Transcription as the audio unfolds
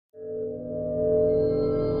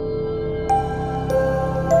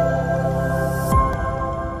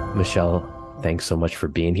Michelle, thanks so much for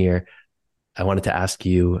being here. I wanted to ask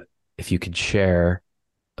you if you could share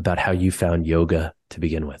about how you found yoga to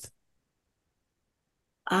begin with.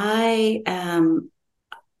 I I'm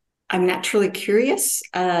naturally curious.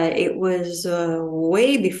 It was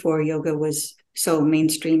way before yoga was so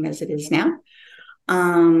mainstream as it is now.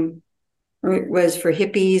 Um, it was for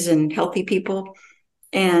hippies and healthy people,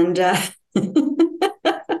 and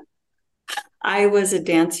I was a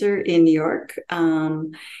dancer in New York,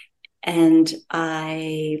 and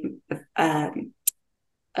I um,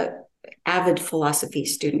 a avid philosophy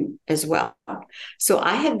student as well. So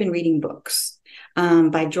I had been reading books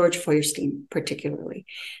by George Feuerstein, particularly.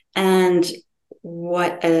 And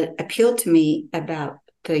what appealed to me about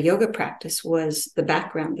the yoga practice was the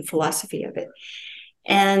background, the philosophy of it.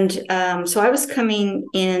 And so I was coming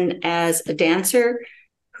in as a dancer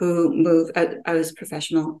who moved. I was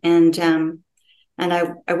professional, and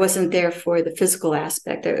I wasn't there for the physical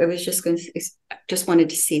aspect. I was just wanted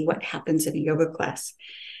to see what happens in a yoga class.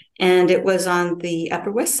 And it was on the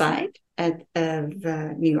Upper West Side of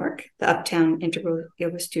New York, the Uptown Integral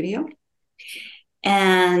Yoga Studio.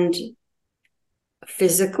 And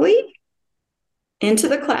physically into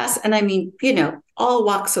the class, and I mean, all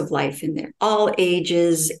walks of life in there, all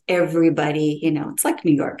ages, everybody, it's like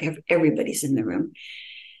New York, everybody's in the room.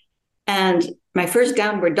 And my first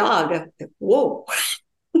downward dog, whoa,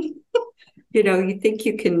 you think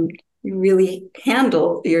you really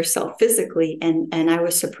handle yourself physically. And I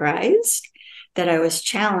was surprised that I was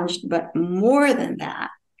challenged, but more than that,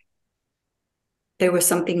 there was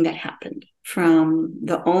something that happened from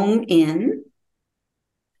the Om in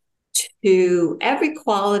to every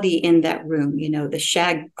quality in that room, the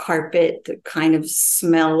shag carpet, the kind of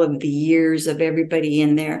smell of the years of everybody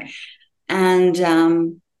in there. And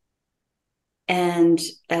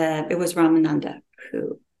it was Ramananda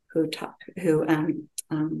who taught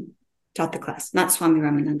the class, not Swami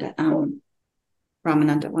Ramananda,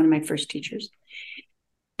 Ramananda, one of my first teachers.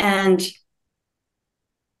 And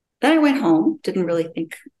then I went home, didn't really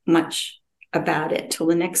think much about it till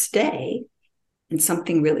the next day, and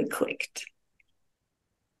something really clicked.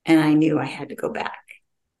 And I knew I had to go back.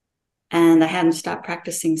 And I hadn't stopped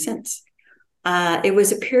practicing since. It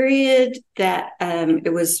was a period that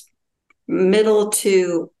it was middle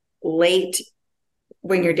to late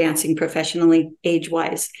when you're dancing professionally,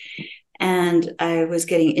 age-wise. And I was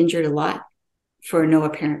getting injured a lot for no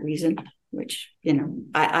apparent reason, which,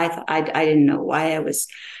 I didn't know why I was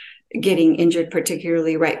getting injured,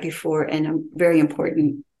 particularly right before a very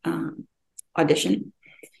important audition.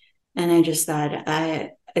 And I just thought,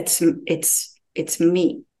 it's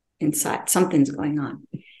me inside. Something's going on.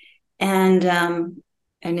 And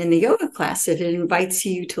in the yoga class, it invites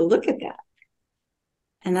you to look at that.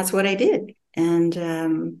 And that's what I did. And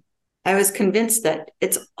I was convinced that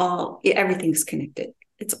everything's connected.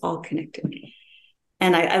 It's all connected.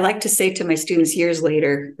 And I like to say to my students years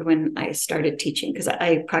later when I started teaching, because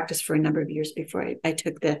I practiced for a number of years before I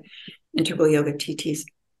took the integral yoga TTs.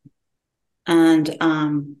 And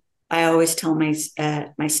I always tell my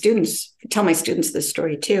students this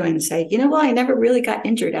story too, and say, I never really got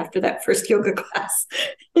injured after that first yoga class.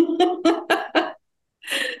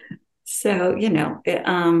 So,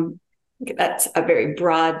 that's a very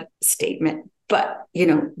broad statement, but,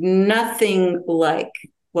 nothing like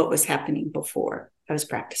what was happening before I was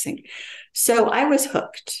practicing. So I was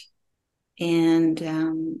hooked, and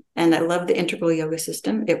I love the integral yoga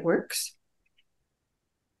system. It works.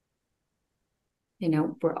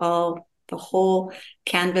 The whole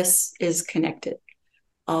canvas is connected,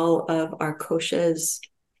 all of our koshas.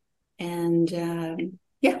 And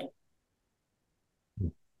yeah,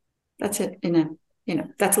 that's it.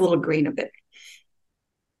 That's a little grain of it.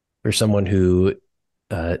 For someone who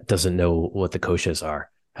doesn't know what the koshas are,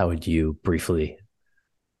 how would you briefly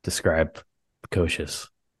describe the koshas?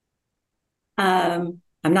 I'm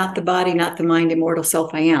not the body, not the mind, immortal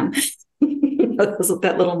self I am.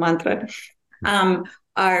 That little mantra.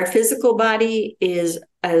 Our physical body is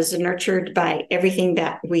nurtured by everything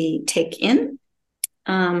that we take in,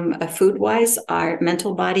 food wise, our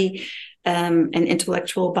mental body and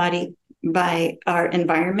intellectual body by our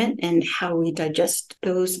environment and how we digest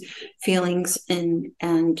those feelings and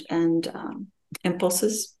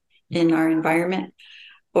impulses in our environment,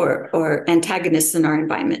 or antagonists in our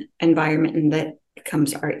environment, and that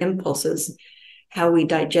becomes our impulses, how we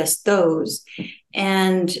digest those.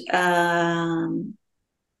 And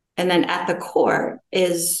then at the core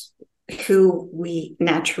is who we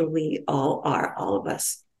naturally all are, all of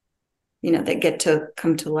us, that get to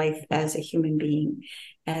come to life as a human being,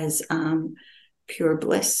 as pure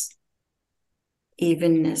bliss,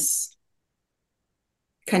 evenness,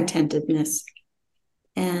 contentedness.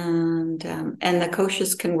 And the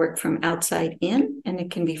koshas can work from outside in, and it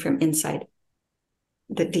can be from inside,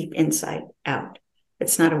 the deep inside out.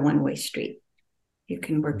 It's not a one-way street. You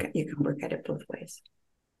can work at it both ways.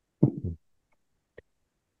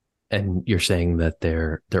 And you're saying that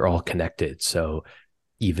they're all connected. So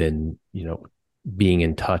even, being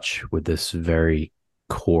in touch with this very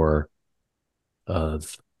core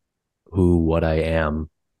of what I am,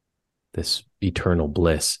 this eternal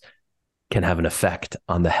bliss, can have an effect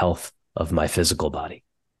on the health of my physical body.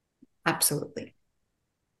 Absolutely.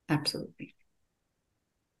 Absolutely.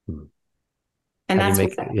 Hmm. And that's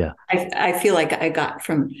what I feel like I got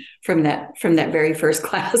from that very first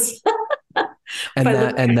class.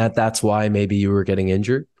 That's why maybe you were getting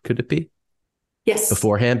injured. Could it be? Yes.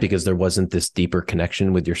 Beforehand, because there wasn't this deeper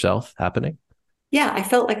connection with yourself happening? Yeah, I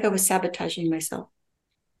felt like I was sabotaging myself.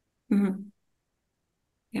 Mm-hmm.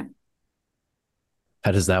 Yeah. How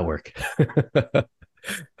does that work?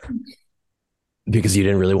 Because you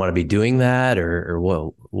didn't really want to be doing that, or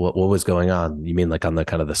what was going on? You mean like on the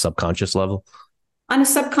kind of the subconscious level? On a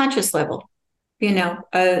subconscious level,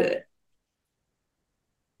 I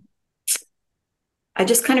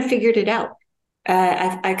just kind of figured it out.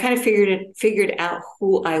 I kind of figured out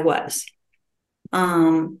who I was,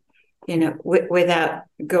 without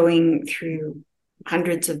going through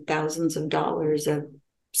hundreds of thousands of dollars of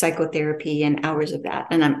psychotherapy and hours of that.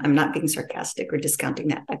 And I'm not being sarcastic or discounting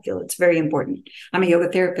that. I feel it's very important. I'm a yoga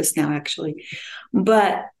therapist now, actually.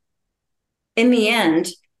 But in the end,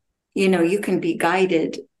 you can be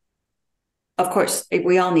guided. Of course,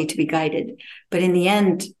 we all need to be guided. But in the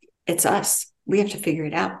end, it's us. We have to figure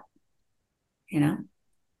it out, And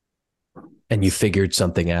you figured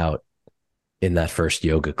something out in that first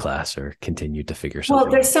yoga class, or continued to figure something out?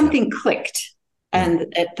 Well, there's something clicked.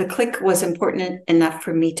 And the click was important enough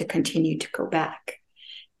for me to continue to go back.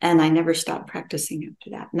 And I never stopped practicing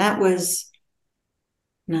after that. And that was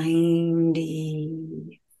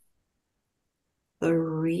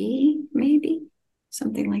 93, maybe,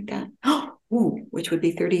 something like that. Which would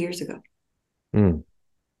be 30 years ago. Mm.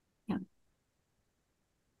 Yeah.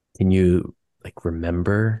 Can you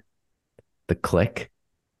remember the click?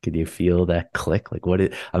 Can you feel that click?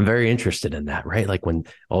 I'm very interested in that, right? Like when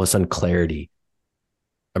all of a sudden clarity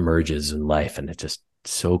emerges in life and it's just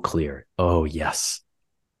so clear. Oh, yes.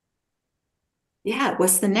 Yeah, it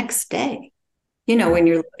was the next day. When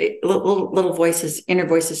your little voices, inner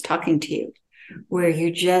voices talking to you, where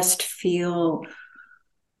you just feel,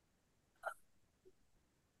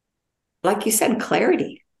 like you said,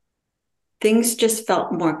 clarity. Things just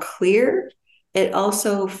felt more clear. It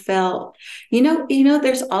also felt,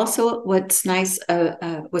 there's also what's nice,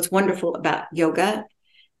 what's wonderful about yoga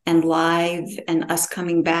and live and us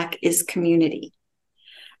coming back is community.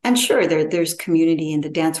 And sure, there's community in the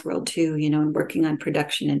dance world too, and working on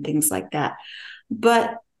production and things like that.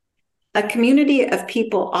 But a community of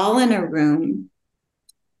people all in a room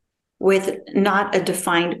with not a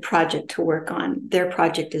defined project to work on. Their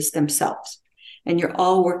project is themselves. And you're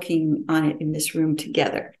all working on it in this room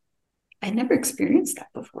together. I never experienced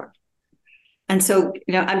that before. And so,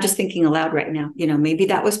 I'm just thinking aloud right now, maybe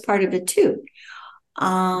that was part of it too.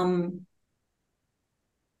 And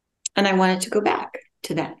I wanted to go back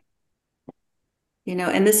to that,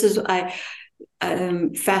 and this is,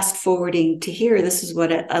 fast forwarding to here, this is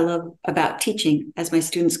what I love about teaching as my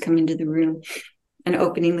students come into the room and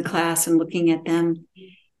opening the class and looking at them.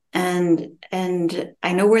 And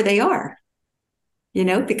I know where they are,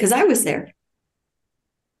 because I was there.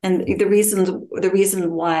 And the reason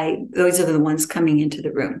why those are the ones coming into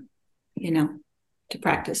the room, to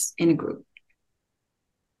practice in a group.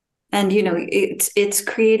 And, it's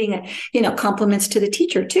creating compliments to the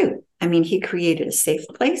teacher too. I mean, he created a safe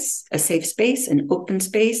place, a safe space, an open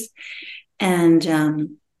space. And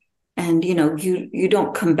you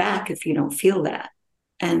don't come back if you don't feel that.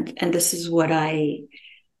 And this is what I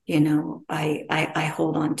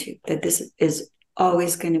hold on to, that this is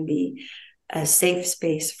always going to be a safe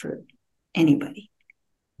space for anybody,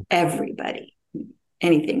 everybody,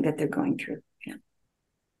 anything that they're going through. Yeah.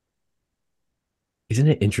 Isn't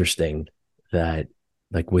it interesting that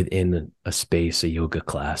within a space, a yoga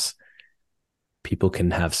class, people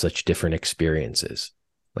can have such different experiences?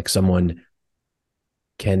 Like someone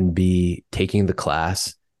can be taking the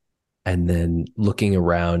class and then looking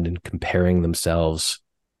around and comparing themselves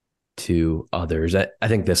to others. I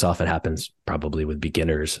think this often happens probably with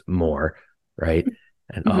beginners more, right?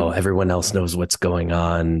 And everyone else knows what's going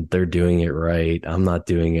on. They're doing it right. I'm not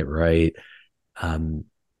doing it right. And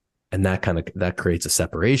that creates a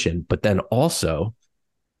separation. But then also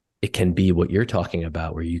it can be what you're talking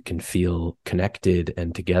about, where you can feel connected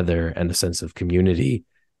and together and a sense of community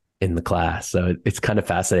in the class. So it's kind of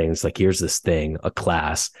fascinating. It's like, here's this thing, a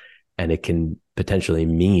class, and it can potentially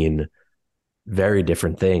mean very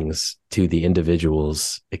different things to the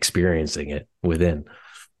individuals experiencing it within.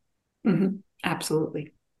 Mm-hmm.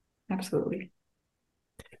 Absolutely. Absolutely.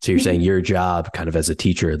 So you're saying your job kind of as a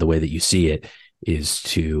teacher, the way that you see it is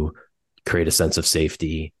to create a sense of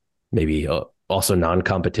safety, maybe also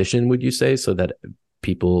non-competition, would you say, so that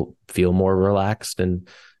people feel more relaxed and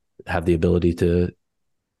have the ability to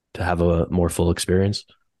have a more full experience?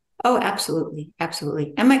 Oh, absolutely.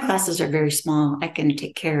 Absolutely. And my classes are very small. I can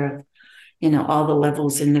take care of, all the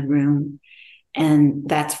levels in the room. And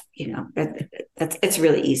that's, it's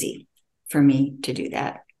really easy for me to do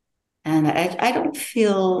that. And I don't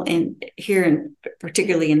feel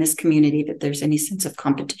particularly in this community, that there's any sense of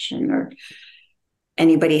competition or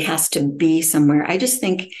anybody has to be somewhere. I just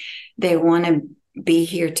think they want to be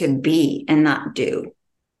here to be and not do,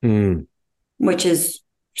 which is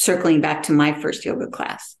circling back to my first yoga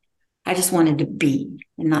class. I just wanted to be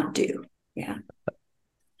and not do. Yeah.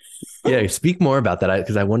 Yeah. Speak more about that.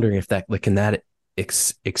 Because I'm wondering if that, like, can that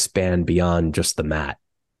expand beyond just the mat,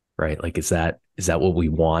 right? Like, is that what we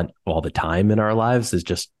want all the time in our lives, is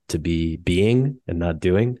just to be being and not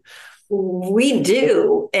doing? We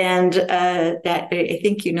do. And that I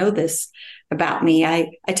think you know this about me. I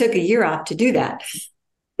took a year off to do that.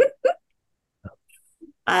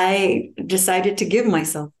 I decided to give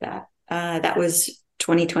myself that. That was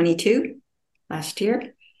 2022, last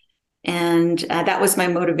year. And that was my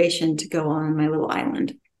motivation to go on my little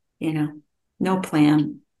island. No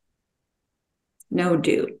plan, no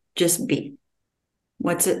do, just be.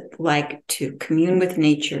 What's it like to commune with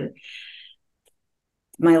nature?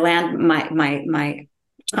 My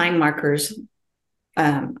time markers,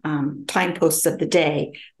 time posts of the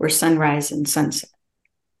day were sunrise and sunset.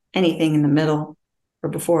 Anything in the middle or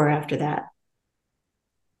before or after that,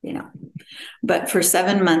 you know. But for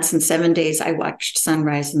 7 months and 7 days, I watched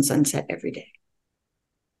sunrise and sunset every day.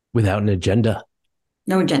 Without an agenda?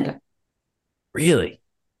 No agenda. Really?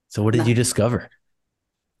 So what did you Nothing. discover?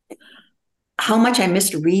 How much I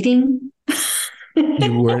missed reading.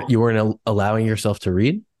 You weren't allowing yourself to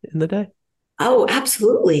read in the day? Oh,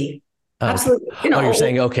 absolutely. Oh, okay. Absolutely. Oh, you're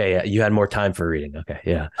saying, okay, yeah, you had more time for reading. Okay,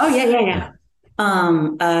 yeah. Oh, yeah, yeah, Yeah. yeah.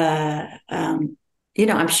 Um, uh, um,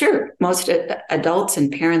 I'm sure most adults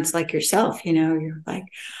and parents like yourself, you're like,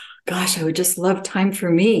 gosh, I would just love time for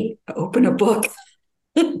me. Open a book.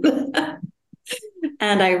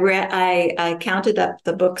 And I counted up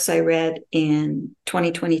the books I read in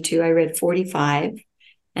 2022. I read 45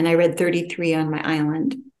 and I read 33 on my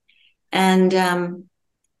island. And,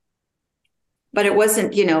 but it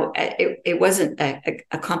wasn't, it wasn't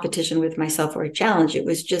a competition with myself or a challenge. It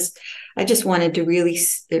was just, I just wanted to really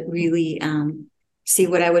see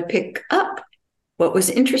what I would pick up, what was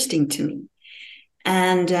interesting to me.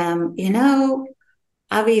 And,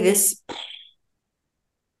 Avi,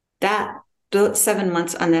 that 7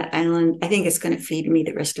 months on that island, I think it's going to feed me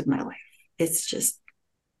the rest of my life. It's just,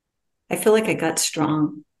 I feel like I got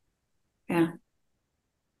strong. Yeah.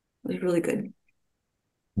 It was really good.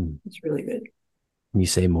 Hmm. It's really good. Can you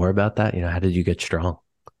say more about that? How did you get strong?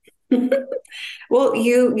 Well,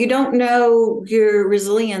 you don't know your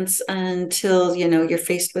resilience until, you're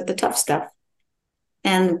faced with the tough stuff.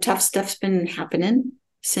 And tough stuff's been happening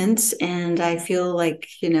since. And I feel like,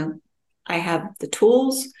 I have the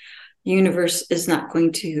tools. The universe is not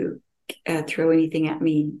going to throw anything at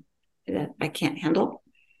me that I can't handle.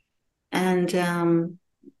 And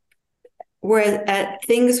whereas at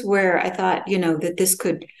things where I thought, that this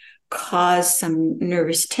could cause some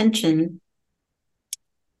nervous tension,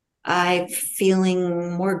 I'm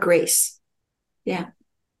feeling more grace. Yeah.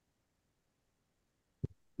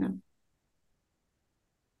 Yeah.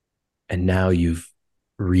 And now you've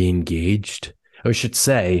re-engaged. I should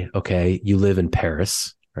say, okay, you live in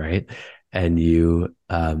Paris, right? And you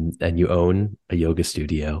own a yoga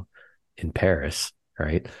studio in Paris,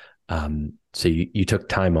 right? So you took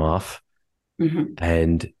time off, Mm-hmm.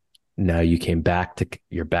 and now you're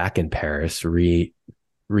back in Paris,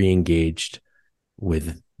 re-engaged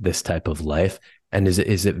with this type of life. And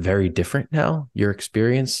is it very different now, your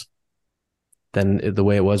experience, than the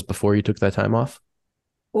way it was before you took that time off?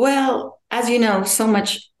 Well, as you know, so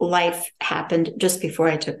much life happened just before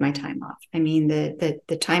I took my time off. I mean,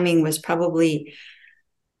 the timing was probably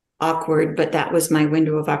awkward, but that was my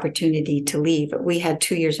window of opportunity to leave. We had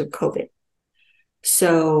 2 years of COVID.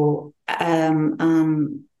 So,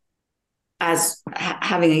 as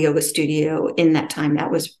having a yoga studio in that time,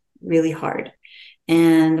 that was really hard.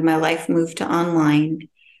 And my life moved to online.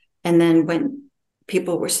 And then when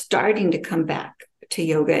people were starting to come back to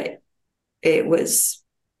yoga, it was,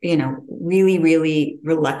 really, really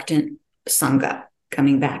reluctant Sangha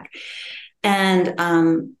coming back.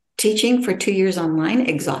 And teaching for 2 years online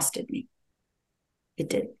exhausted me. It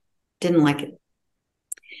did. Didn't like it.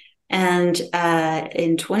 And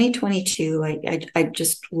in 2022, I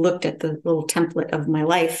just looked at the little template of my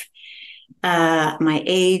life, my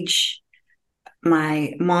age,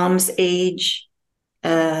 my mom's age.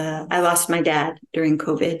 I lost my dad during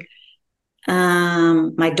COVID,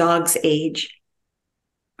 my dog's age.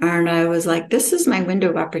 And I was like, this is my window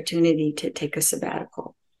of opportunity to take a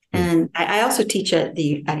sabbatical. Mm. And I also teach at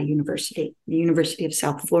a university, the University of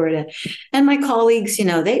South Florida. And my colleagues,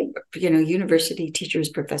 university teachers,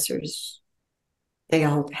 professors, they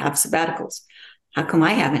all have sabbaticals. How come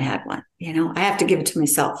I haven't had one? I have to give it to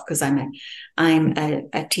myself because I'm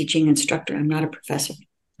a teaching instructor. I'm not a professor.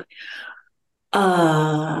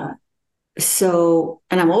 So,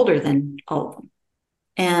 and I'm older than all of them.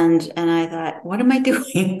 And I thought, what am I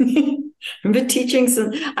doing?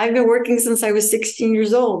 I've been working since I was 16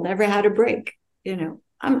 years old, never had a break.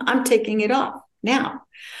 I'm taking it off now,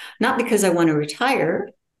 not because I want to retire.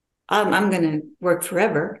 I'm going to work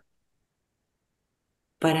forever,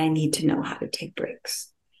 but I need to know how to take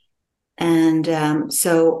breaks. And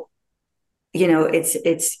so,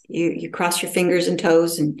 it's you cross your fingers and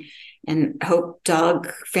toes and hope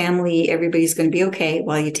dog family, everybody's going to be okay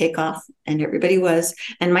while you take off. And everybody was.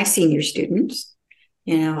 And my senior students,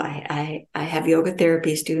 I have yoga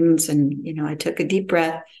therapy students, and, I took a deep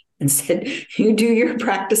breath and said, you do your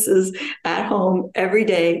practices at home every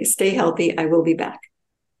day, stay healthy. I will be back.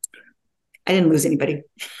 I didn't lose anybody.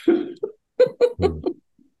 Mm.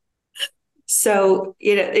 So,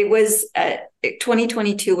 it was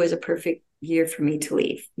 2022 was a perfect year for me to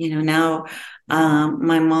leave. Now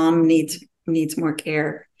my mom needs more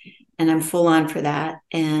care, and I'm full on for that.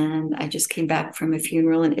 And I just came back from a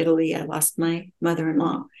funeral in Italy. I lost my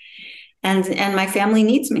mother-in-law, and my family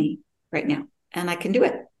needs me right now, and I can do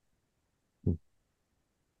it.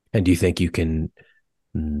 And do you think you can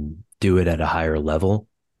do it at a higher level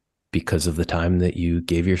because of the time that you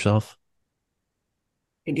gave yourself?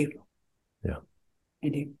 I do. Yeah. I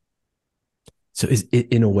do. So is it,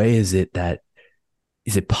 in a way, is it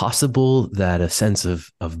possible that a sense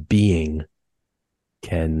of being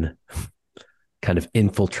can kind of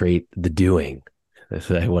infiltrate the doing? That's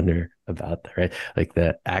what I wonder about, right? Like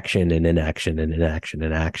the action and inaction and inaction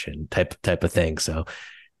and action type of thing. So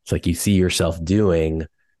it's like you see yourself doing,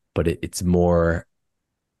 but it's more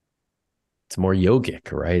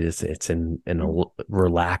yogic, right? It's in a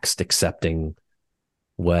relaxed, accepting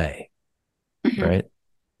way, Mm-hmm. right?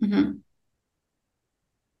 Mm-hmm.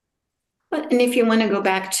 And if you want to go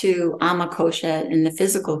back to Amakosha and the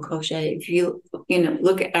physical kosha, if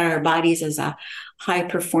look at our bodies as a high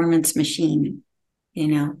performance machine,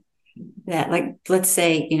 that, like, let's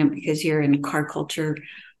say, because you're in car culture,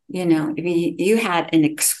 if you had an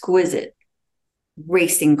exquisite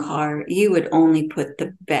racing car, you would only put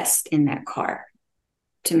the best in that car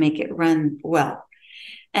to make it run well.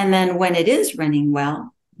 And then when it is running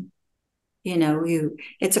well,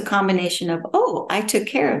 it's a combination of, oh, I took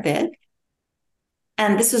care of it,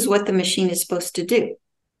 and this is what the machine is supposed to do.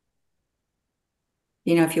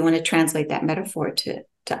 If you want to translate that metaphor to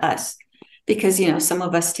us, because, some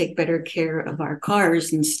of us take better care of our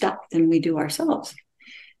cars and stuff than we do ourselves.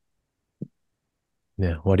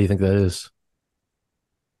 Yeah. Why do you think that is?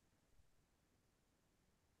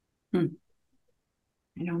 I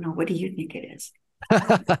don't know. What do you think it is?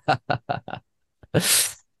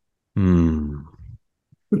 Hmm.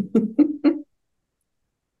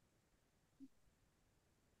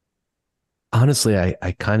 Honestly,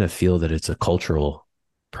 I kind of feel that it's a cultural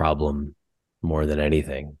problem more than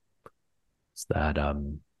anything. It's that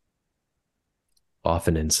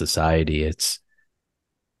often in society,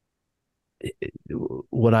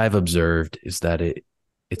 what I've observed is that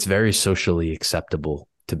it's very socially acceptable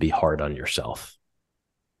to be hard on yourself.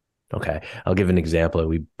 Okay, I'll give an example.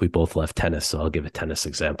 We both left tennis, so I'll give a tennis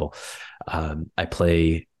example. I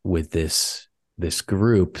play with this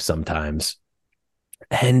group sometimes,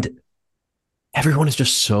 and everyone is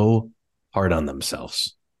just so hard on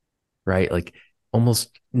themselves, right? Like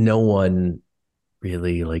almost no one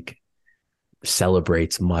really like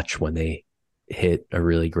celebrates much when they hit a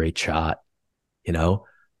really great shot, you know.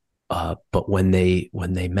 But when they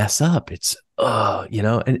mess up, it's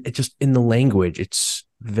and it just in the language, it's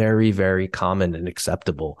very, very common and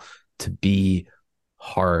acceptable to be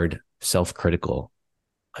hard, self-critical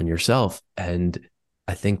on yourself. And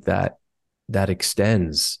I think that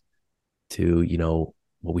extends to,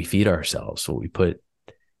 what we feed ourselves, what we put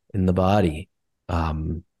in the body.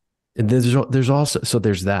 And there's also, so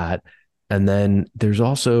there's that. And then there's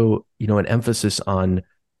also, an emphasis on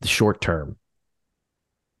the short term,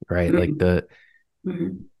 right? Like Mm-hmm.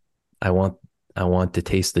 Mm-hmm. I want, I want to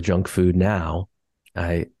taste the junk food now.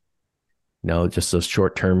 I know just those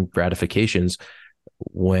short term gratifications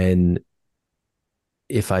when,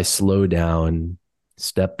 if I slow down,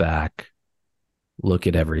 step back, look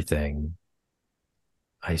at everything,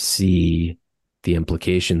 I see the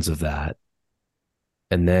implications of that.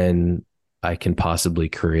 And then I can possibly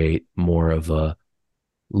create more of a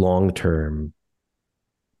long term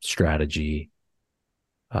strategy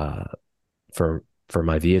uh, for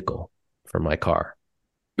my vehicle, for my car.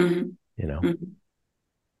 Mm-hmm. You know,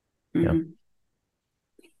 Mm-hmm. yeah. Mm-hmm.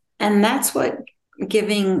 And that's what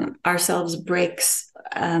giving ourselves breaks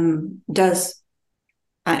does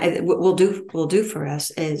will do for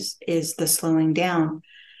us is the slowing down.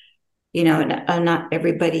 Not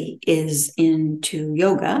everybody is into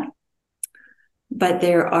yoga, but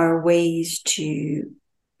there are ways to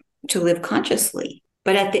live consciously.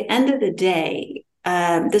 But at the end of the day,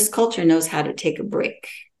 this culture knows how to take a break,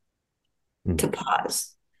 Mm. to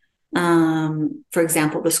pause. For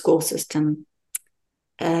example, the school system,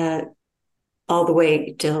 uh, all the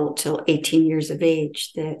way till 18 years of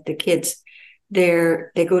age, the kids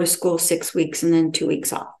they go to school 6 weeks and then 2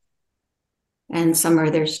 weeks off, and summer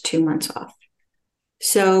there's 2 months off.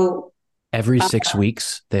 So Every uh, 6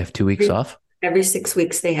 weeks, they have 2 weeks every, off. every 6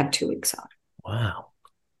 weeks they have 2 weeks off. Wow.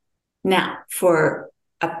 Now, for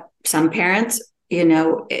some parents,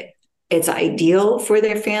 it's ideal for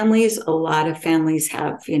their families. A lot of families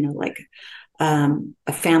have, like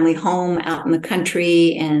a family home out in the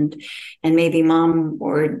country, and maybe mom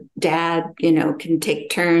or dad, can take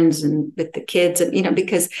turns and with the kids, and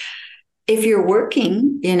because if you're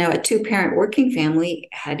working, a two-parent working family,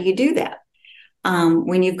 how do you do that?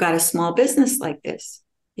 When you've got a small business like this,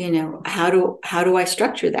 how do I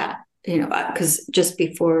structure that? Because just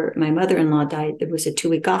before my mother-in-law died, there was a 2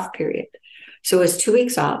 week off period. So it was 2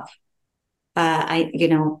 weeks off. I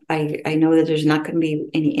know that there's not going to be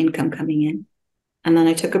any income coming in. And then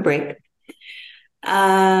I took a break.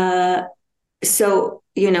 Uh,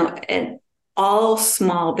 and all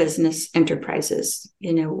small business enterprises,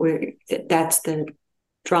 where that's the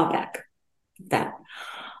drawback of that.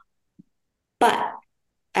 But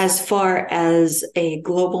as far as a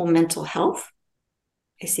global mental health,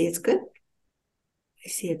 I see it's good. I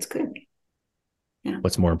see it's good. Yeah.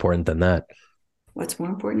 What's more important than that? What's more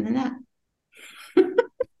important than that?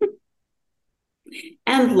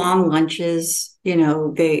 And long lunches,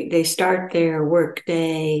 they start their work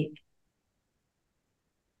day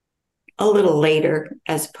a little later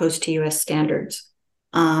as opposed to US standards.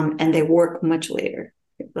 And they work much later.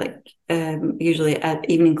 Like usually at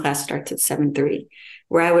evening class starts at 7:30,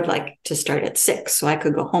 where I would like to start at 6 so I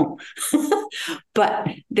could go home. But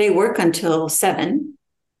they work until 7,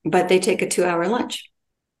 but they take a 2 hour lunch.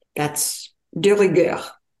 That's de rigueur,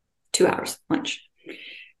 2 hours lunch.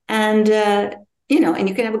 And and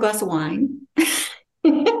you can have a glass of wine,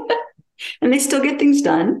 and they still get things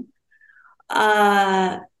done.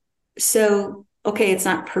 Uh, so okay, it's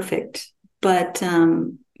not perfect, but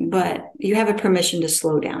you have a permission to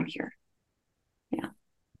slow down here. Yeah.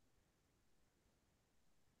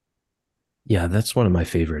 Yeah, that's one of my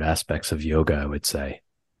favorite aspects of yoga, I would say.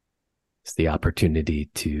 It's the opportunity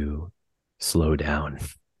to slow down,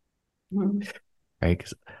 Mm-hmm. right?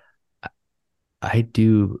 Because I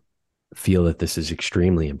do feel that this is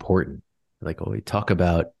extremely important. Like, when we talk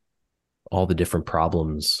about all the different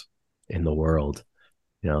problems in the world,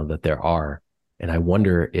 that there are. And I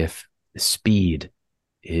wonder if speed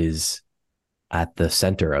is at the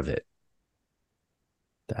center of it.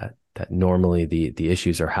 That normally the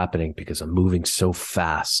issues are happening because I'm moving so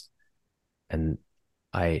fast, and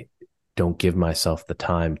I don't give myself the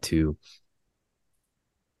time to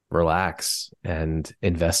relax and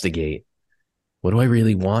investigate. What do I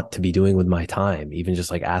really want to be doing with my time? Even just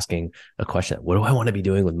like asking a question, what do I want to be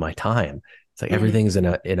doing with my time? It's like Mm-hmm. everything's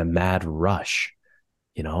in a mad rush.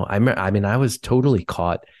 I mean, I was totally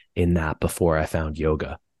caught in that before I found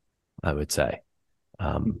yoga, I would say.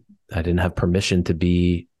 I didn't have permission to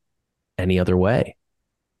be any other way.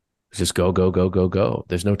 It's just go, go, go, go, go.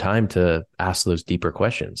 There's no time to ask those deeper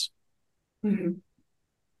questions. Mm-hmm.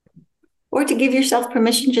 Or to give yourself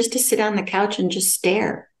permission just to sit on the couch and just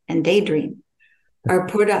stare and daydream, or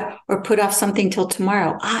put off something till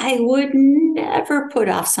tomorrow. I would never put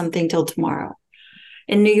off something till tomorrow.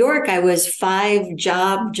 In New York, I was 5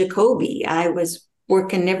 job Jacobi. I was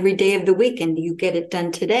working every day of the week, and you get it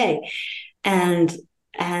done today. And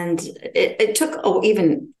it took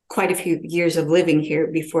even quite a few years of living here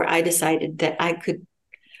before I decided that I could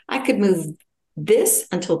move this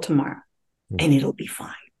until tomorrow Mm. and it'll be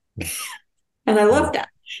fine. And I Yeah. love that.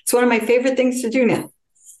 It's one of my favorite things to do now.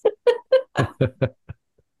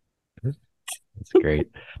 That's great.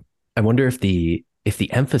 I wonder if the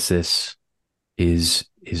emphasis is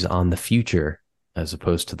on the future as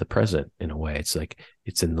opposed to the present in a way. It's like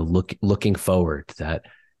it's in the looking forward that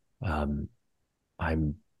um,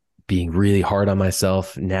 I'm being really hard on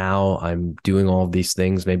myself now. I'm doing all of these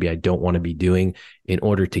things maybe I don't want to be doing in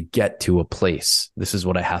order to get to a place. This is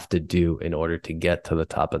what I have to do in order to get to the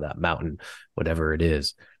top of that mountain, whatever it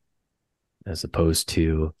is, as opposed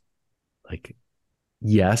to like,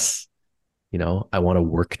 yes, I want to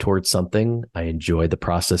work towards something. I enjoy the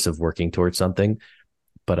process of working towards something,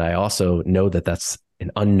 but I also know that that's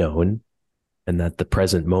an unknown and that the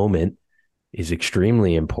present moment is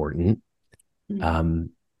extremely important.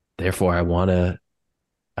 Um, Therefore, I want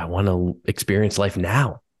to experience life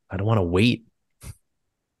now. I don't want to wait.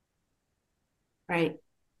 Right.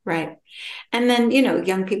 Right. And then,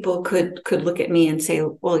 young people could look at me and say,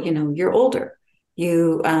 well, you're older.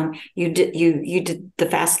 You did the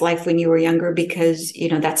fast life when you were younger because,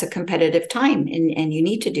 that's a competitive time and you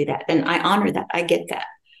need to do that. And I honor that. I get that.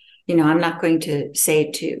 I'm not going to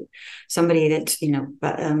say to somebody that's,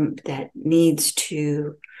 that needs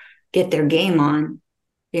to get their game on,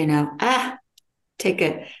 take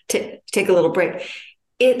a little break.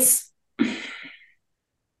 It's,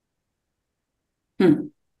 hmm,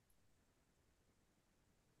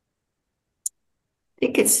 I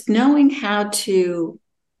think it's knowing how to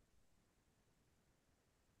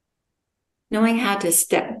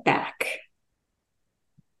step back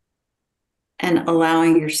and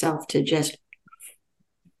allowing yourself to just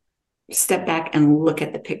step back and look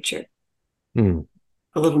at the picture Hmm.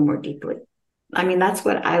 a little more deeply. I mean, that's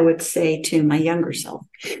what I would say to my younger self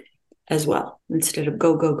as well. Instead of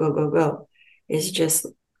go, go, go, go, go, is just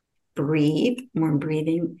breathe, more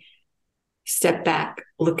breathing, step back,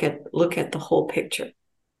 look at the whole picture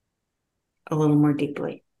a little more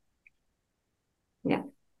deeply. Yeah.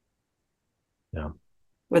 Yeah.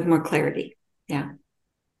 With more clarity. Yeah.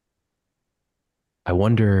 I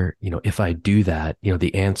wonder, if I do that,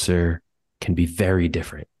 the answer can be very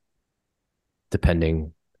different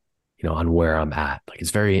depending, on where I'm at. Like it's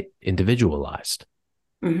very individualized.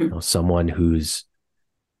 Mm-hmm. Someone who's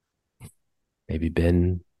maybe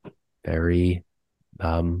been very,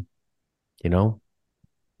 um, you know,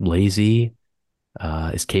 lazy,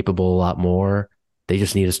 is capable a lot more. They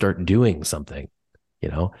just need to start doing something, you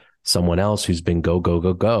know. Someone else who's been go, go,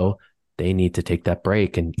 go, go, they need to take that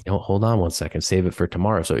break and hold on one second, save it for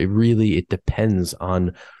tomorrow. So it depends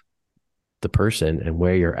on the person and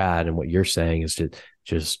where you're at. And what you're saying is to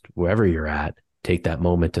just wherever you're at, take that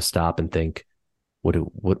moment to stop and think, what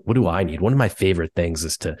do I need? One of my favorite things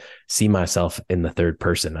is to see myself in the third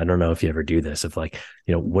person. I don't know if you ever do this, of like,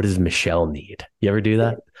 what does Michelle need? You ever do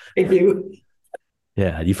that? I do.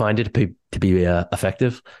 Yeah. Do you find it to be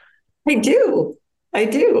effective? I do. I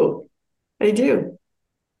do. I do.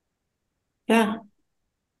 Yeah.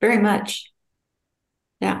 Very much.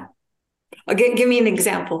 Yeah. Okay, give me an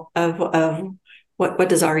example of what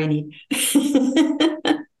does Ari need?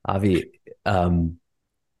 Avi,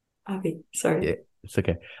 Avi, sorry. yeah, it's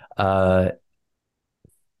okay. Uh,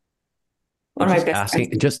 One of my just best friends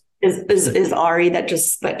asking, just is Ari that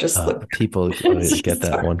just looked. people get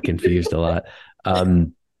that one confused a lot.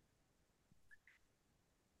 Um,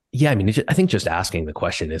 yeah, I mean, I think just asking the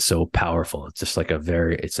question is so powerful. It's just like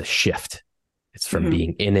it's a shift. It's from Mhm.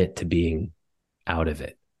 being in it to being out of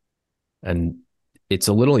it. And it's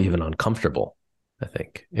a little even uncomfortable. I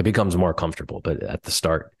think it becomes more comfortable, but at the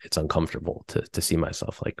start, it's uncomfortable to see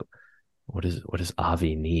myself like, what does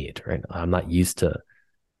Avi need? Right? I'm not used to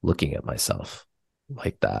looking at myself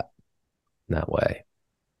like that in that way.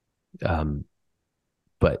 Um,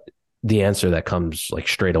 but the answer that comes like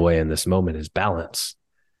straight away in this moment is balance.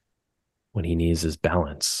 What he needs is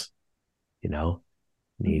balance. You know,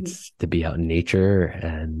 Mhm. needs to be out in nature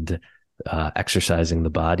and exercising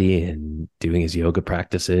the body and doing his yoga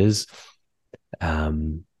practices.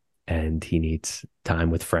 Um, and he needs time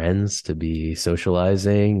with friends to be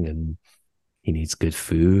socializing, and he needs good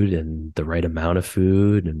food and the right amount of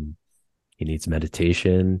food, and he needs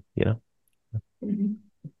meditation, Mhm.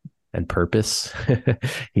 and purpose.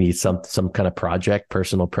 He needs some kind of project,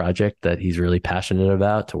 personal project that he's really passionate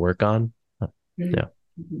about to work on. Mhm. Yeah.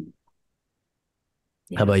 Mhm.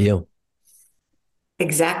 How Yeah. about you?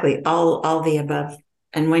 Exactly. All the above.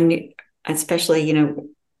 And when you, especially,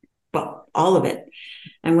 well, all of it.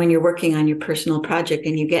 And when you're working on your personal project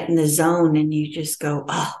and you get in the zone and you just go,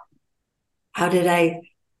 oh, how did I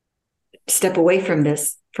step away from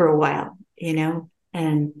this for a while,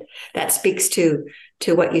 and that speaks to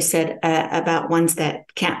what you said about ones that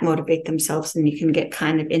can't motivate themselves, and you can get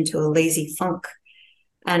kind of into a lazy funk.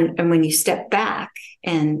 And when you step back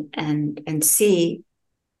and see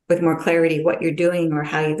with more clarity what you're doing or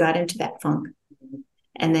how you got into that funk,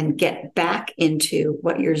 and then get back into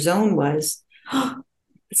what your zone was,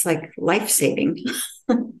 it's like life-saving.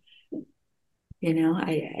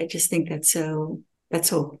 I just think that's so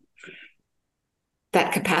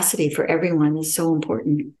that capacity for everyone is so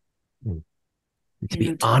important. Mm. To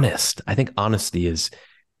be honest, I think honesty is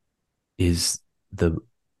the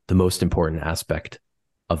most important aspect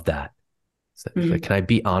of that. So, like, can I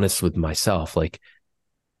be honest with myself? Like,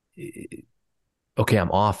 okay,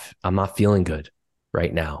 I'm off. I'm not feeling good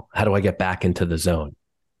right now. How do I get back into the zone?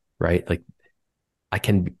 Right? Like, I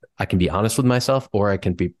can be honest with myself, or I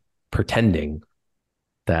can be pretending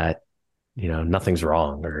that nothing's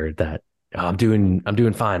wrong, or that I'm doing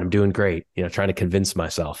fine, I'm doing great, trying to convince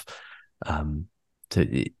myself.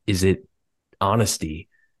 Is it honesty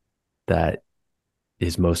that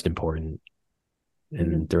is most important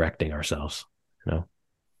in directing ourselves?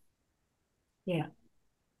 Yeah,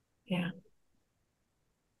 yeah,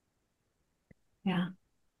 yeah.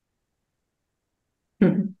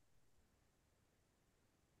 Mm-hmm.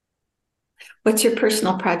 What's your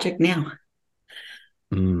personal project now?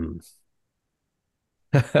 Mm.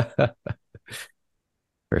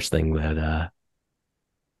 First thing that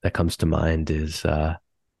comes to mind is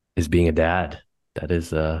being a dad. That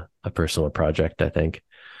is a personal project, I think,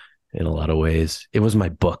 in a lot of ways. It was my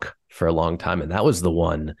book for a long time, and that was the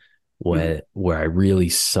one where I really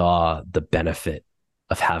saw the benefit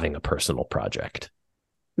of having a personal project.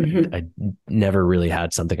 Mm-hmm. I never really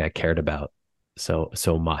had something I cared about so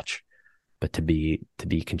much, but to be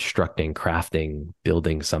constructing, crafting,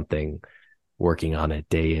 building something, working on it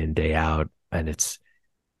day in, day out, and it's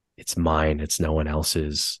mine, it's no one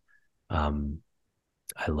else's. I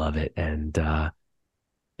love it. And I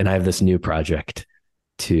have this new project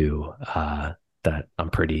too, that I'm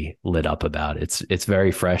pretty lit up about. It's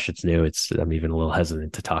very fresh, it's new. I'm even a little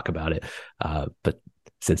hesitant to talk about it. But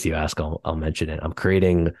since you ask, I'll mention it. I'm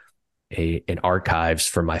creating an archives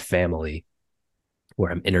for my family,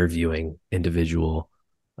 where I'm interviewing individual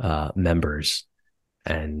members,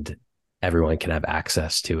 and everyone can have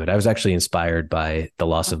access to it. I was actually inspired by the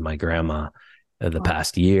loss of my grandma the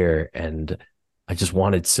past year, and I just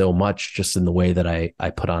wanted so much, just in the way that I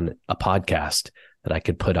put on a podcast, that I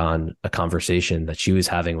could put on a conversation that she was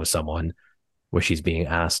having with someone, where she's being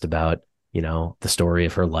asked about, the story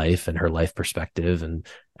of her life and her life perspective,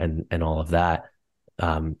 and all of that.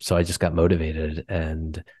 So I just got motivated,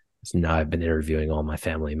 and now I've been interviewing all my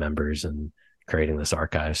family members and creating this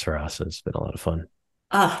archives for us. It's been a lot of fun.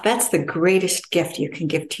 Oh, that's the greatest gift you can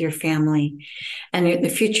give to your family and the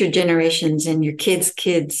future generations and your kids'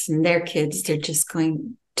 kids and their kids. They're just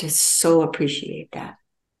going to so appreciate that.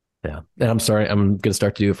 Yeah. And I'm sorry, I'm going to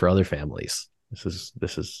start to do it for other families. This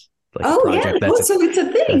is like a Oh yeah, project no, so it's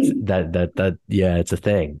a thing. yeah, it's a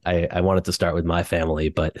thing. I wanted to start with my family,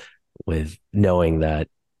 but with knowing that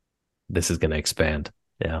this is going to expand.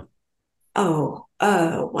 Yeah. Oh,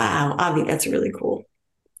 wow, Avi, that's really cool.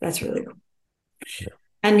 That's really cool. Yeah.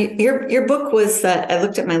 And your book was I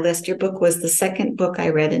looked at my list. Your book was the second book I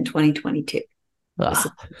read in 2022.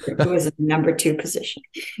 Ah, It was a number two position.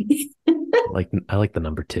 I like the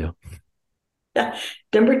number two. Yeah,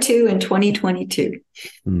 number two in 2022.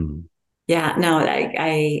 Hmm. Yeah, no,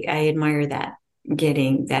 I admire that,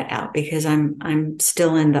 getting that out, because I'm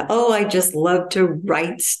still in the I just love to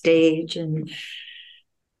write stage, and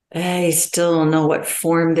I still don't know what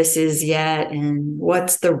form this is yet, and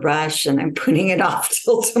what's the rush, and I'm putting it off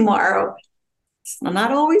till tomorrow. It's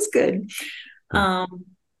not always good. Hmm. Um,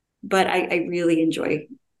 but I really enjoy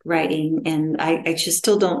writing, and I just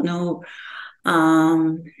still don't know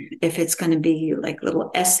if it's going to be like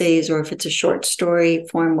little essays or if it's a short story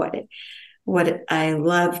form. What I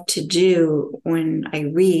love to do when I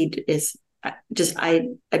read is I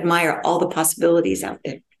admire all the possibilities out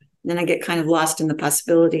there. Then I get kind of lost in the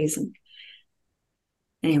possibilities. And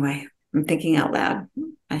anyway, I'm thinking out loud.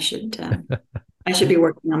 I should I should be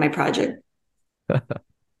working on my project.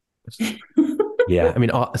 Yeah. I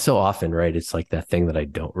mean, so often, right? It's like that thing that I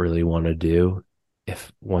don't really want to do.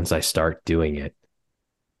 If once I start doing it,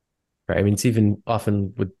 right? I mean, it's even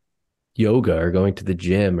often with yoga or going to the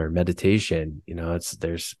gym or meditation,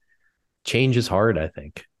 there's change is hard, I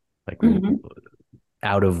think. Like, Mm-hmm.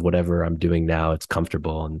 out of whatever I'm doing now, it's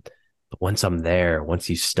comfortable. But once I'm there, once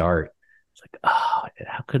you start, it's like, oh,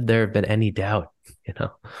 how could there have been any doubt?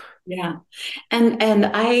 Yeah, and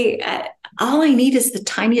all I need is the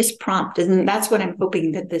tiniest prompt. And that's what I'm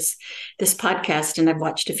hoping that this podcast, and I've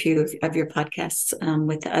watched a few of your podcasts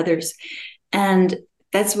with the others. And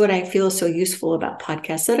that's what I feel so useful about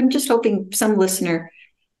podcasts, that I'm just hoping some listener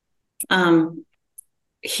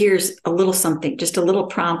hears a little something, just a little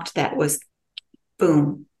prompt that was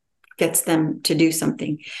boom, gets them to do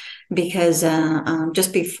something. Because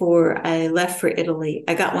just before I left for Italy,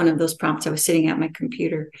 I got one of those prompts. I was sitting at my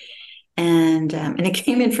computer, and it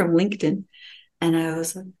came in from LinkedIn, and I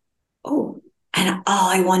was like, oh, and all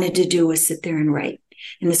I wanted to do was sit there and write,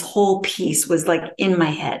 and this whole piece was like in my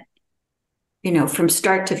head, from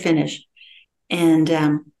start to finish, and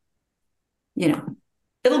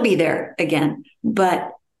it'll be there again.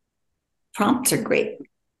 But prompts are great.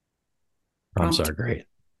 Prompts are great.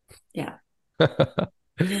 Yeah.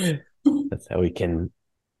 That's how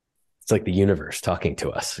it's like the universe talking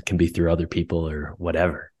to us. It can be through other people or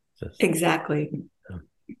whatever. Exactly.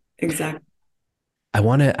 Exactly. I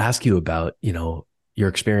want to ask you about, your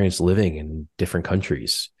experience living in different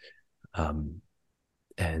countries,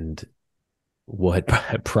 and what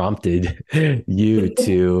prompted you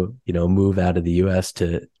to, move out of the US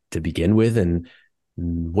to begin with, and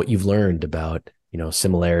what you've learned about,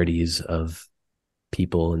 similarities of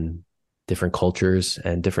people and different cultures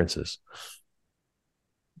and differences.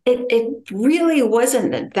 It really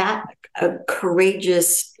wasn't that a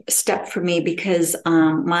courageous step for me, because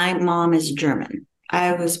my mom is German.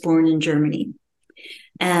 I was born in Germany,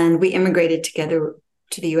 and we immigrated together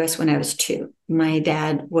to the US when I was 2. My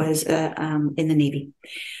dad was in the Navy.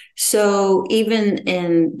 So even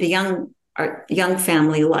in our young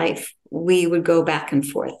family life, we would go back and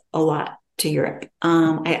forth a lot to Europe.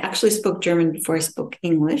 I actually spoke German before I spoke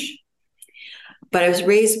English, but I was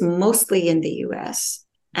raised mostly in the US.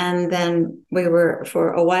 And then we were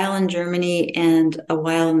for a while in Germany and a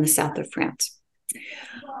while in the south of France.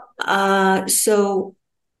 So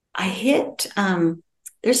I hit,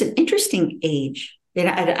 there's an interesting age.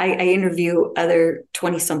 I interview other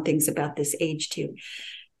 20-somethings about this age too.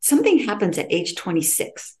 Something happens at age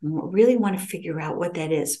 26. I really want to figure out what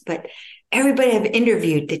that is. But everybody I've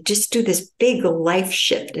interviewed, they just do this big life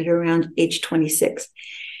shift at around age 26.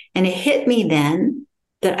 And it hit me then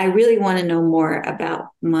that I really want to know more about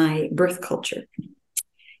my birth culture.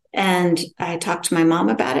 And I talked to my mom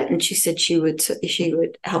about it, and she said she would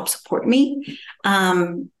help support me.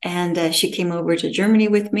 And she came over to Germany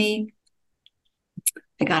with me.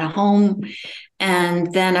 I got a home,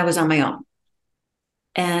 and then I was on my own.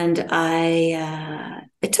 And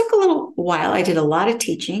it took a little while. I did a lot of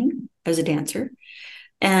teaching as a dancer.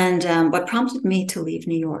 And what prompted me to leave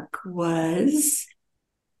New York was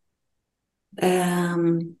that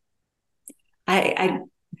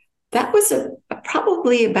was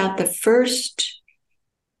probably about the first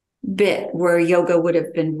bit where yoga would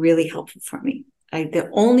have been really helpful for me. The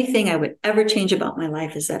only thing I would ever change about my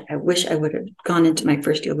life is that I wish I would have gone into my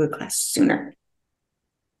first yoga class sooner.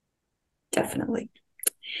 Definitely.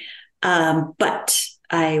 But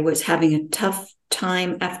I was having a tough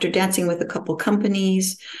time after dancing with a couple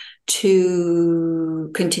companies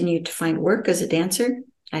to continue to find work as a dancer.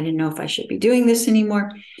 I didn't know if I should be doing this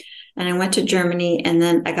anymore. And I went to Germany, and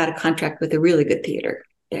then I got a contract with a really good theater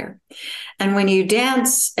there. And when you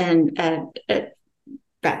dance, and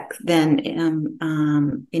back then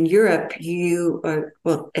in Europe,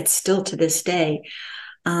 it's still to this day,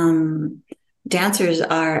 dancers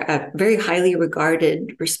are a very highly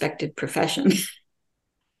regarded, respected profession.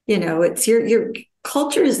 It's your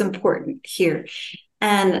culture is important here.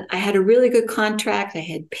 And I had a really good contract. I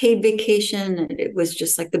had paid vacation. And it was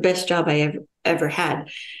just like the best job I ever had.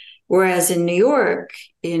 Whereas in New York,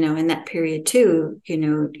 in that period too,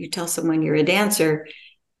 you tell someone you're a dancer,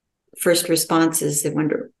 first response is they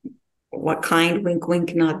wonder what kind, wink,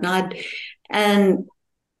 wink, nod, nod, and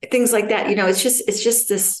things like that. It's just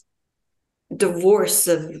this divorce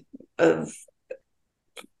of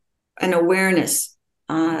an awareness,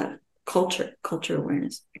 cultural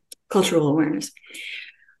awareness.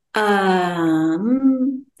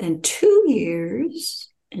 Then 2 years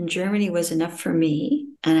in Germany was enough for me,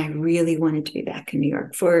 and I really wanted to be back in New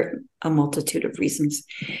York for a multitude of reasons.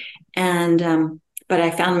 But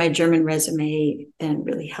I found my German resume then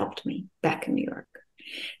really helped me back in New York.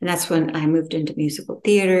 And that's when I moved into musical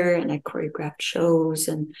theater, and I choreographed shows,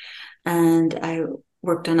 and I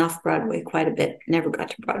worked on off-Broadway quite a bit. Never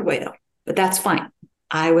got to Broadway though, but that's fine.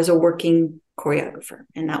 I was a working choreographer,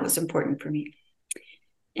 and that was important for me.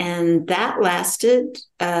 And that lasted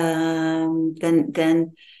then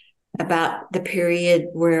about the period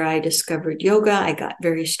where I discovered yoga. I got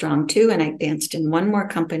very strong too, and I danced in one more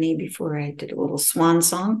company before I did a little swan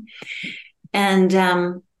song.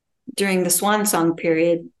 And during the Swan Song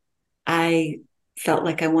period, I felt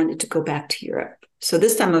like I wanted to go back to Europe. So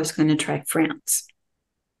this time I was going to try France.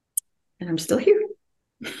 And I'm still here.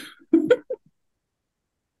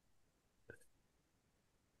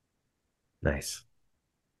 Nice.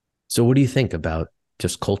 So what do you think about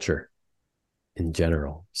just culture in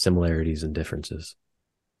general, similarities and differences?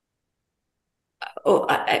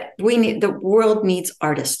 We need, the world needs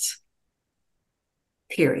artists,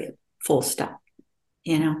 period, full stop.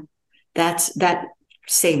 You know, that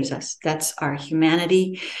saves us. That's our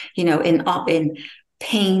humanity, in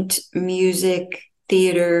paint, music,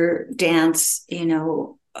 theater, dance,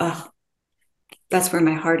 that's where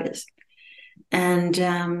my heart is. And,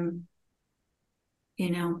 you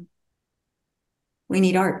know, we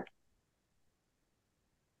need art.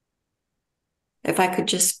 If I could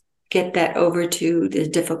just get that over to the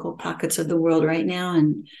difficult pockets of the world right now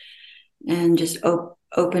and just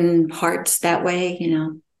open hearts that way,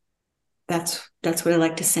 that's what I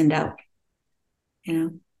like to send out,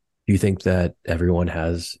 Do you think that everyone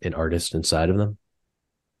has an artist inside of them?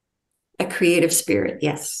 a creative spirit.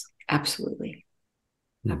 Yes, absolutely.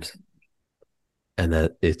 Absolutely. And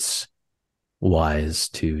that it's wise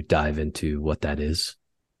to dive into what that is.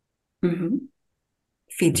 Mm-hmm.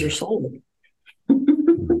 Feeds your soul.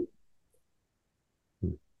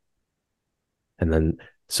 And then,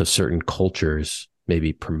 so certain cultures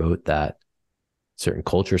maybe promote that, certain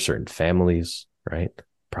cultures, certain families, right?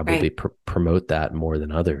 Probably Right. promote that more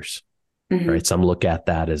than others, Mm-hmm. right? Some look at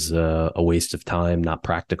that as a waste of time, not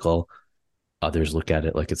practical. Others look at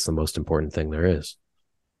it like it's the most important thing there is.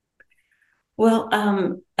 Well,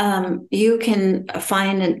 you can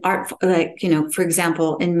find an art, like, for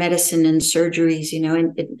example, in medicine and surgeries,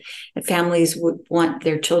 and families would want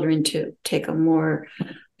their children to take a more,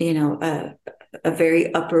 a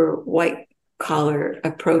very upper white collar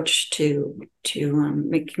approach to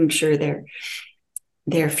making sure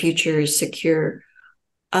their future is secure.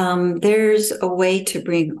 There's a way to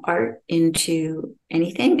bring art into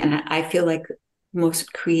anything, and I feel like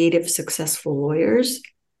most creative, successful lawyers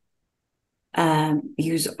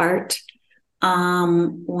use art.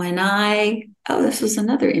 This was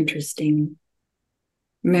another interesting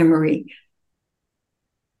memory.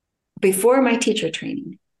 Before my teacher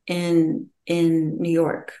training in New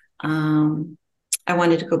York, I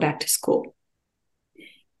wanted to go back to school,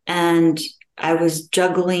 and I was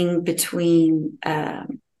juggling between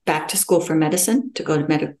back to school for medicine, to go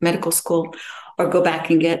to medical school, or go back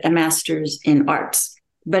and get a master's in arts.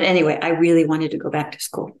 But anyway, I really wanted to go back to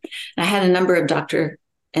school. I had a number of doctor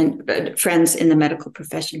and friends in the medical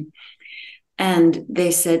profession, and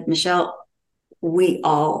they said, Michelle, we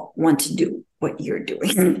all want to do what you're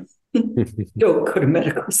doing. Don't go to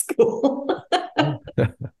medical school.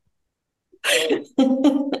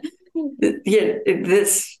 Yeah,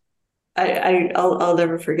 this I'll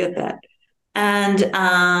never forget that. And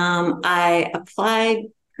I applied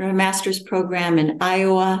for a master's program in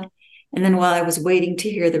Iowa. And then while I was waiting to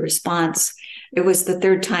hear the response, it was the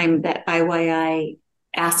third time that IYI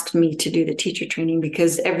asked me to do the teacher training,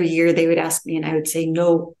 because every year they would ask me and I would say,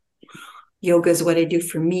 no, yoga is what I do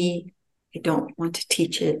for me. I don't want to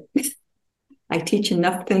teach it. I teach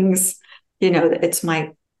enough things, this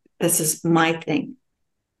is my thing.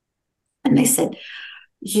 And they said,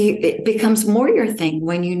 it becomes more your thing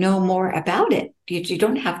when you know more about it. You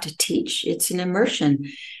don't have to teach, it's an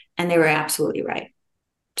immersion. And they were absolutely right.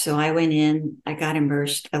 So I went in, I got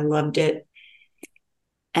immersed, I loved it.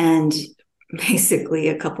 And basically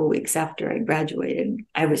a couple of weeks after I graduated,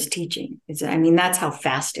 I was teaching. That's how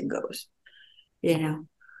fast it goes,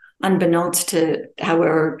 unbeknownst to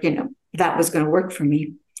however, that was going to work for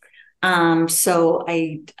me. So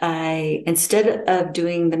I instead of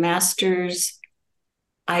doing the master's,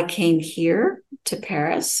 I came here to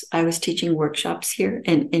Paris. I was teaching workshops here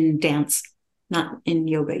in dance, not in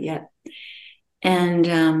yoga yet. And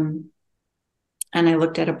I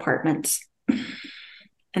looked at apartments,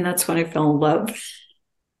 and that's when I fell in love.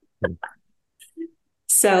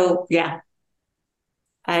 So yeah,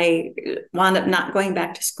 I wound up not going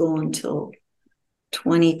back to school until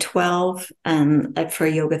 2012 for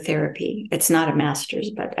yoga therapy. It's not a master's,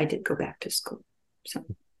 but I did go back to school. So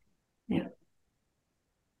yeah.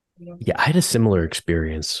 Yeah, I had a similar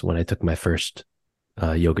experience when I took my first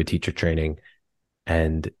yoga teacher training,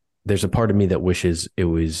 and there's a part of me that wishes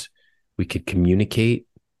we could communicate,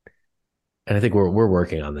 and I think we're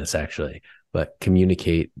working on this actually, but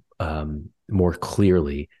communicate more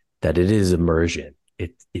clearly that it is immersion.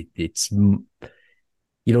 It's you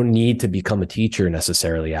don't need to become a teacher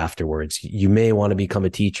necessarily afterwards. You may want to become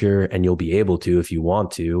a teacher, and you'll be able to if you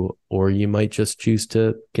want to, or you might just choose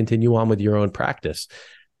to continue on with your own practice.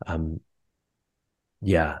 Um,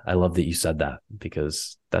 yeah, I love that you said that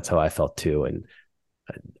because that's how I felt too. And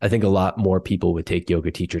I think a lot more people would take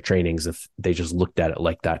yoga teacher trainings if they just looked at it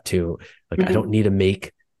like that too. Like, I don't Mm-hmm. need to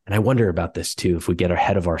make, and I wonder about this too, if we get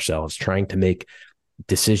ahead of ourselves trying to make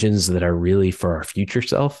decisions that are really for our future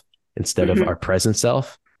self instead of Mm-hmm. our present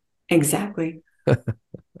self. Exactly.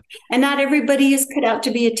 And not everybody is cut out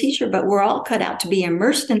to be a teacher, but we're all cut out to be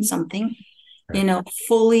immersed in something, Right.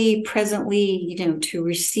 fully presently, to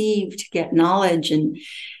receive, to get knowledge. And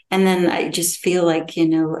then I just feel like,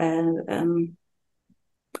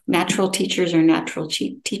 natural teachers are natural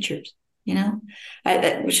teachers,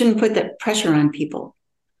 we shouldn't put that pressure on people.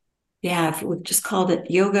 Yeah, if we just called it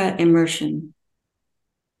yoga immersion.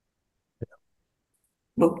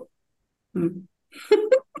 Well, I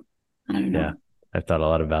don't Yeah. know. I've thought a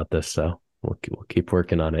lot about this. So we'll keep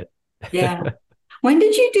working on it. Yeah. When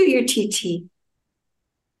did you do your TT?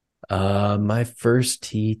 My first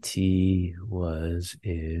TT was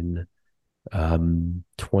in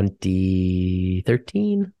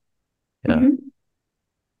 2013. Yeah. Mm-hmm.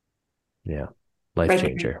 Yeah. Life Right there,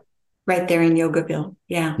 changer. right there in Yogaville.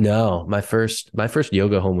 Yeah. No, my first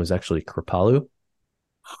yoga home was actually Kripalu.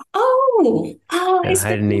 Oh, I Yeah, I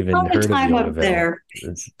spent hadn't a even lot of heard of time up Yogaville there.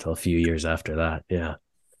 until a few years after that. Yeah.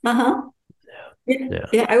 Uh-huh. Yeah. Yeah.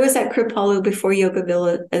 Yeah, I was at Kripalu before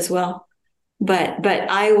Yogaville as well. But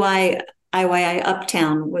IYI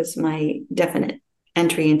Uptown was my definite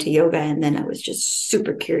entry into yoga, and then I was just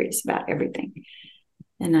super curious about everything.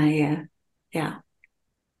 And yeah.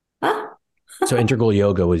 Ah, So integral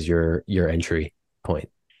yoga was your entry point.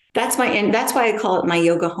 and that's why I call it my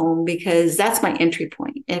yoga home, because that's my entry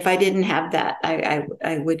point. If I didn't have that,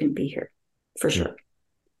 I wouldn't be here for Yeah. sure.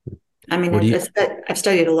 I mean, What do you I've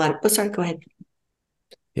studied a lot. Oh, sorry, go ahead.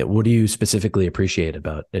 yeah, what do you specifically appreciate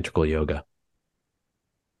about integral yoga?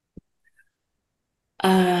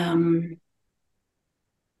 Um,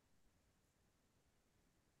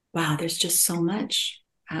 wow, there's just so much.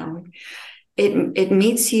 It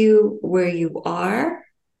meets you where you are.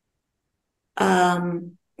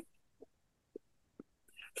 Um,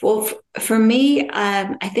 well, for me,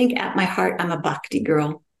 I think at my heart, I'm a bhakti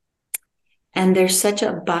girl, and there's such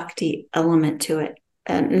a bhakti element to it.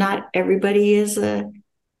 And not everybody is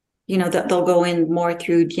they'll go in more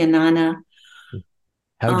through dhyana.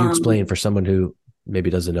 How would you explain Um, for someone who maybe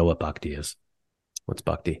doesn't know what bhakti is? What's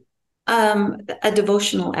bhakti? a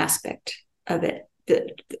devotional aspect of it.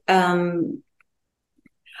 Um,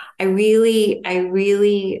 I really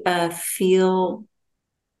feel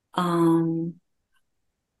um,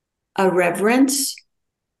 a reverence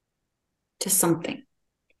to something,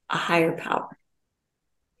 a higher power.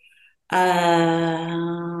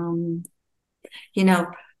 Um, you know,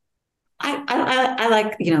 I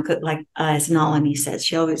like, like as Nalini says,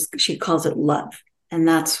 she calls it love, and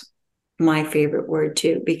that's my favorite word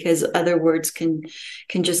too, because other words can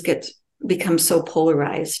just become so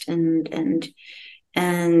polarized, and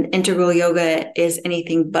integral yoga is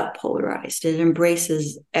anything but polarized. It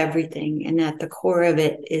embraces everything, and at the core of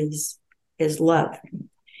it is love.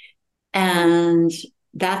 And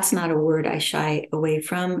that's not a word I shy away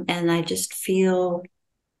from. And I just feel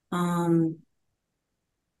um,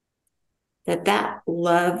 that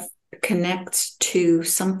love connects to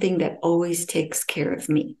something that always takes care of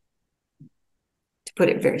me, to put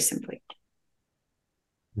it very simply.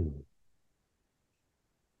 Hmm.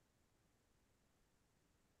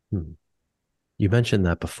 Hmm. You mentioned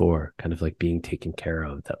that before, kind of like being taken care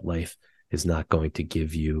of, that life is not going to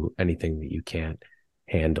give you anything that you can't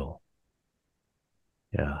handle.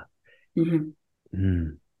 Yeah. Mm-hmm. Hmm.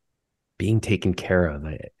 Being taken care of.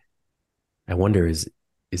 I wonder is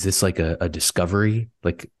this like a discovery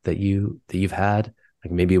like that you've had?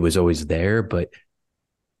 Like maybe it was always there, but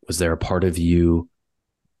was there a part of you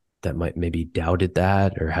that might maybe doubted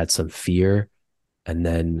that or had some fear? And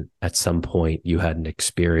then at some point you had an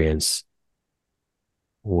experience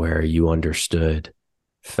where you understood,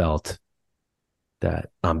 felt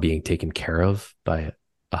that I'm being taken care of by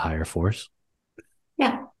a higher force.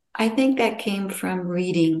 Yeah, I think that came from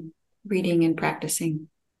reading and practicing.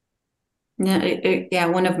 Yeah, yeah.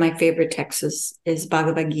 One of my favorite texts is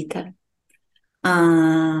Bhagavad Gita,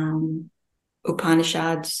 um,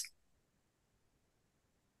 Upanishads.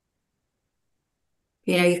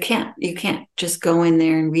 You can't just go in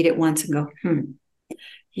there and read it once and go, hmm.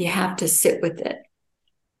 You have to sit with it,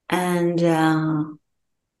 and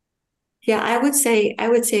yeah, I would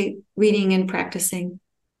say reading and practicing.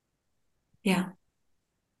 Yeah,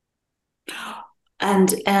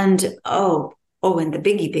 and and the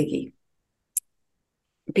biggie,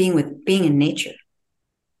 being in nature,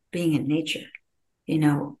 being in nature.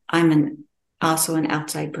 I'm an also an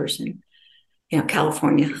outside person.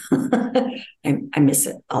 California. I miss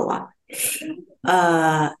it a lot.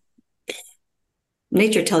 Uh,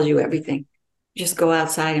 Nature tells you everything. Just go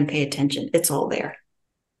outside and pay attention. It's all there.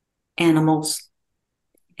 Animals,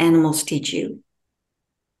 animals teach you.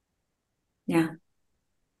 Yeah.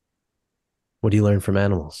 What do you learn from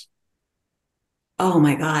animals? Oh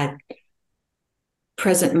my God.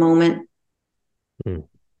 Present moment. Hmm.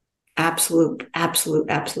 Absolute, absolute,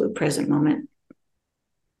 absolute present moment.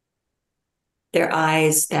 Their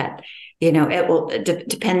eyes that, it will,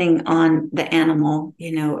 depending on the animal,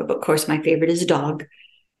 of course, my favorite is a dog,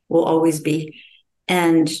 will always be.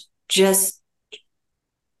 And just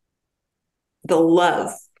the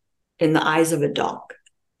love in the eyes of a dog,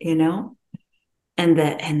 you know,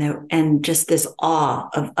 and just this awe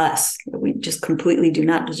of us that we just completely do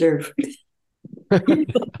not deserve.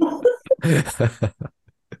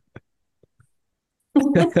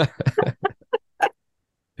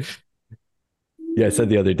 Yeah, I said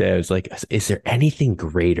the other day, I was like, is there anything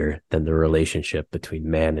greater than the relationship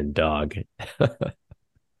between man and dog?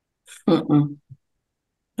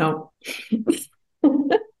 No.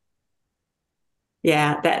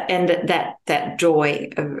 Yeah, that joy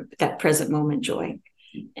of that present moment joy,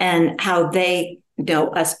 and how they know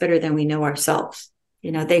us better than we know ourselves.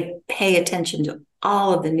 They pay attention to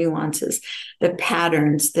all of the nuances, the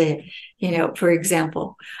patterns, for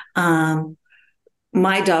example,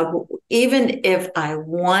 my dog, even if I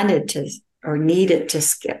wanted to or needed to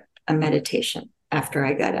skip a meditation after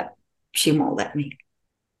I got up, she won't let me.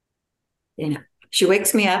 She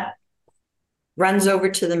wakes me up, runs over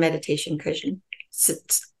to the meditation cushion,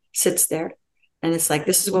 sits there, and it's like,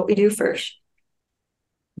 this is what we do first.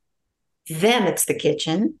 Then it's the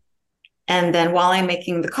kitchen. And then while I'm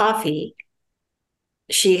making the coffee,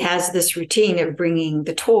 she has this routine of bringing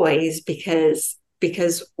the toys because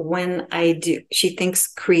when I do, she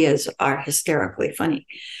thinks Kriyas are hysterically funny.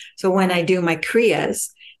 So when I do my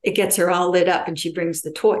Kriyas, it gets her all lit up and she brings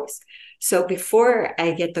the toys. So before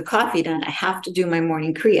I get the coffee done, I have to do my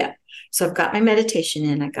morning Kriya. So I've got my meditation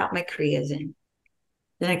in, I got my Kriyas in,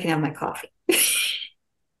 then I can have my coffee.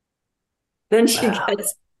 Then she Wow.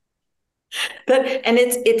 gets that, and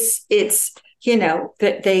it's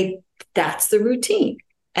that that's the routine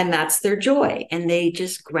and that's their joy, and they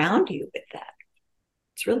just ground you with that.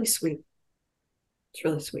 It's really sweet. It's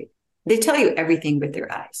really sweet. They tell you everything with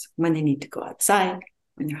their eyes, when they need to go outside,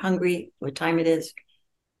 when they're hungry, what time it is.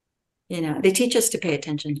 They teach us to pay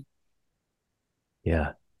attention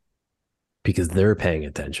Yeah, because they're paying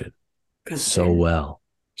attention because so they're well.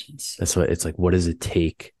 so That's what it's like. What does it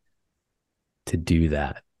take to do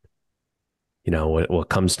that? What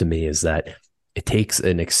comes to me is that it takes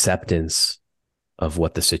an acceptance of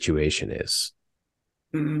what the situation is.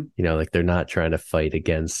 mm-hmm. Like they're not trying to fight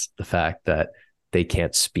against the fact that they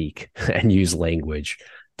can't speak and use language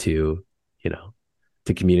to,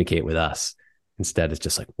 to communicate with us. Instead, it's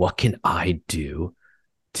just like, what can I do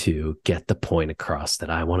to get the point across that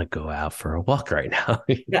I want to go out for a walk right now?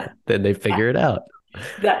 Yeah. Then they figure it out.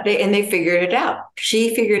 They figured it out.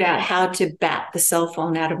 She figured out how to bat the cell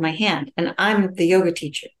phone out of my hand, and I'm the yoga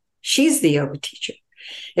teacher. She's the yoga teacher.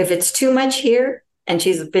 If it's too much here, and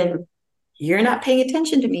you're not paying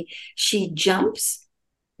attention to me, she jumps.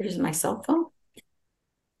 Here's my cell phone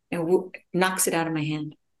and knocks it out of my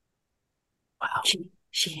hand. Wow.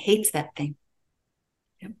 She hates that thing.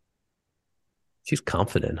 Yep. She's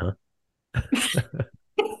confident, huh?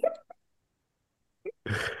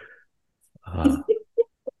 uh,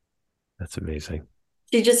 that's amazing.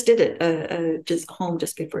 She just did it just home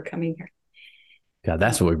just before coming here. Yeah,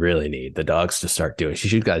 that's what we really need. The dogs to start doing. She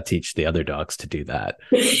should got to teach the other dogs to do that.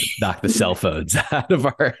 Knock the cell phones out of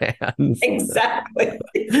our hands. Exactly.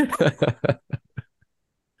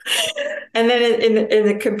 And then in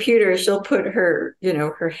the computer, she'll put her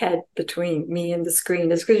head between me and the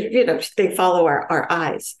screen. It's because, they follow our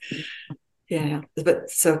eyes. Yeah.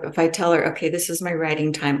 But so if I tell her, okay, this is my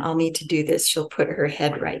writing time, I'll need to do this, she'll put her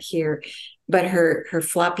head right here. But her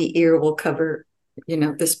floppy ear will cover,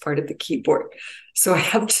 this part of the keyboard. So I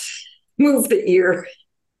have to move the ear.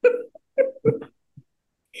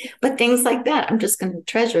 But things like that, I'm just going to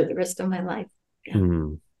treasure the rest of my life. Yeah.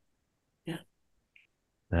 Hmm. Yeah.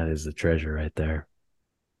 That is the treasure right there.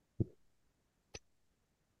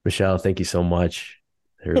 Michelle, thank you so much.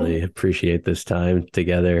 I really appreciate this time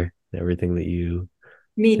together, everything Me that you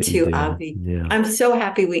too, do. Avi. Yeah. I'm so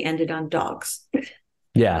happy we ended on dogs.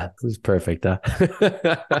 Yeah, it was perfect. Huh?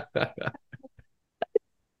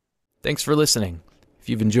 Thanks for listening. If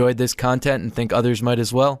you've enjoyed this content and think others might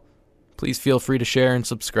as well, please feel free to share and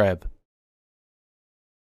subscribe.